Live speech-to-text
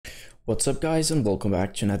What's up guys, and welcome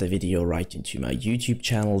back to another video right into my YouTube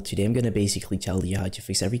channel. Today I'm gonna basically tell you how to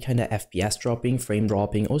fix every kind of FPS dropping, frame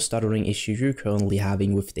dropping or stuttering issue you're currently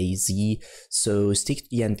having with Dayz. So stick to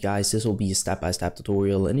the end guys, this will be a step-by-step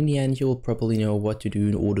tutorial, and in the end you'll probably know what to do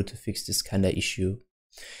in order to fix this kind of issue.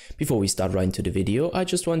 Before we start right into the video, I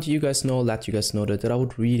just want to let you guys know that I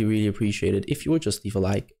would really appreciate it if you would just leave a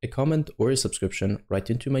like, a comment or a subscription right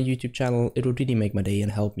into my YouTube channel. It would really make my day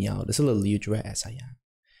and help me out as a little YouTuber as I am.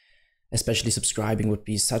 Especially subscribing would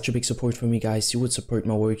be such a big support for me guys. You would support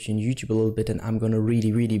my work in YouTube a little bit, and I'm gonna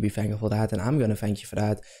really be thankful for that, and I'm gonna thank you for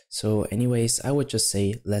that. So anyways, I would just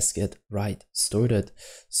say let's get right started.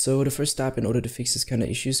 So the first step in order to fix this kind of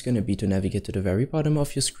issue is gonna be to navigate to the very bottom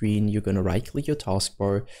of your screen. You're gonna right click your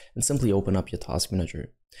taskbar and simply open up your task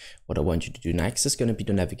manager. What I want you to do next is going to be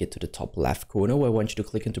to navigate to the top left corner, where I want you to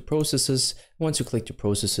click into processes. Once you click to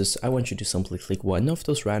processes, I want you to simply click one of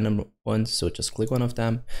those random ones. So just click one of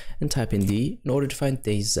them and type in D in order to find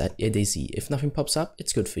Dayz. If nothing pops up,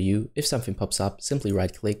 it's good for you. If something pops up, simply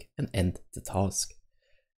right click and end the task.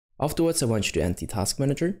 Afterwards, I want you to end the task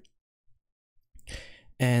manager.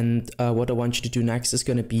 And what I want you to do next is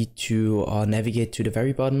going to be to navigate to the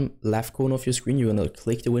very bottom left corner of your screen. You're going to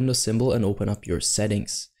click the Windows symbol and open up your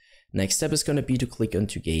settings. Next step is going to be to click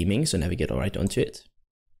onto gaming, so navigate right onto it.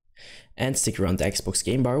 And stick around the Xbox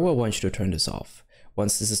game bar, where I want you to turn this off.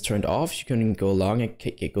 Once this is turned off, you can go along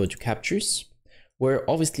and go to captures, where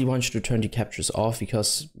obviously I want you to turn the captures off,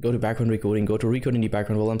 because go to background recording, go to recording the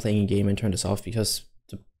background while I'm playing a game and turn this off, because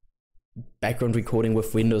background recording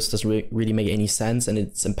with Windows doesn't really make any sense and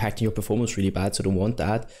it's impacting your performance really bad, so don't want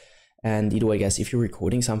that. And either way guys, if you're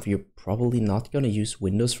recording something, you're probably not going to use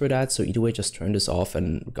Windows for that, so either way just turn this off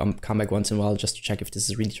and come back once in a while just to check if this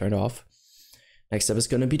is really turned off. Next step is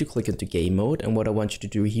going to be to click into game mode, and what I want you to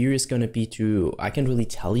do here is going to be to, I can't really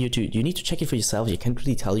tell you to, you need to check it for yourself. You can't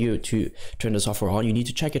really tell you to turn this off or on. You need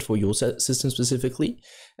to check it for your system specifically,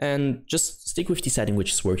 and just stick with the setting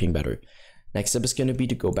which is working better. Next step is going to be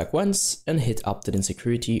to go back once and hit update in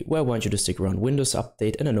security, where I want you to stick around Windows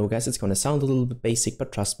Update. And I know guys, it's going to sound a little bit basic,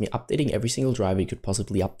 but trust me, updating every single driver you could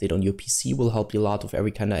possibly update on your PC will help you a lot with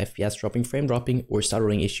every kind of FPS dropping, frame dropping or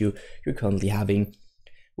stuttering issue you're currently having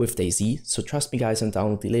with Dayz. So trust me guys, and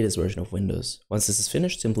download the latest version of Windows. Once this is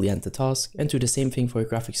finished, simply end the task and do the same thing for your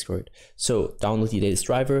graphics card. So download the latest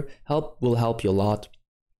driver, will help you a lot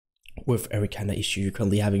with every kind of issue you're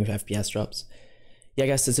currently having with FPS drops. Yeah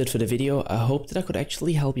guys, that's it for the video. I hope that I could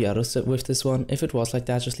actually help you out with this one. If it was like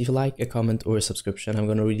that, just leave a like, a comment or a subscription. I'm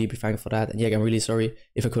gonna really be thankful for that. And yeah, I'm really sorry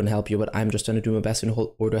if I couldn't help you, but I'm just trying to do my best in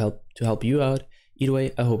order to help you out. Either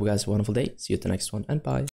way, I hope you guys have a wonderful day. See you at the next one, and bye.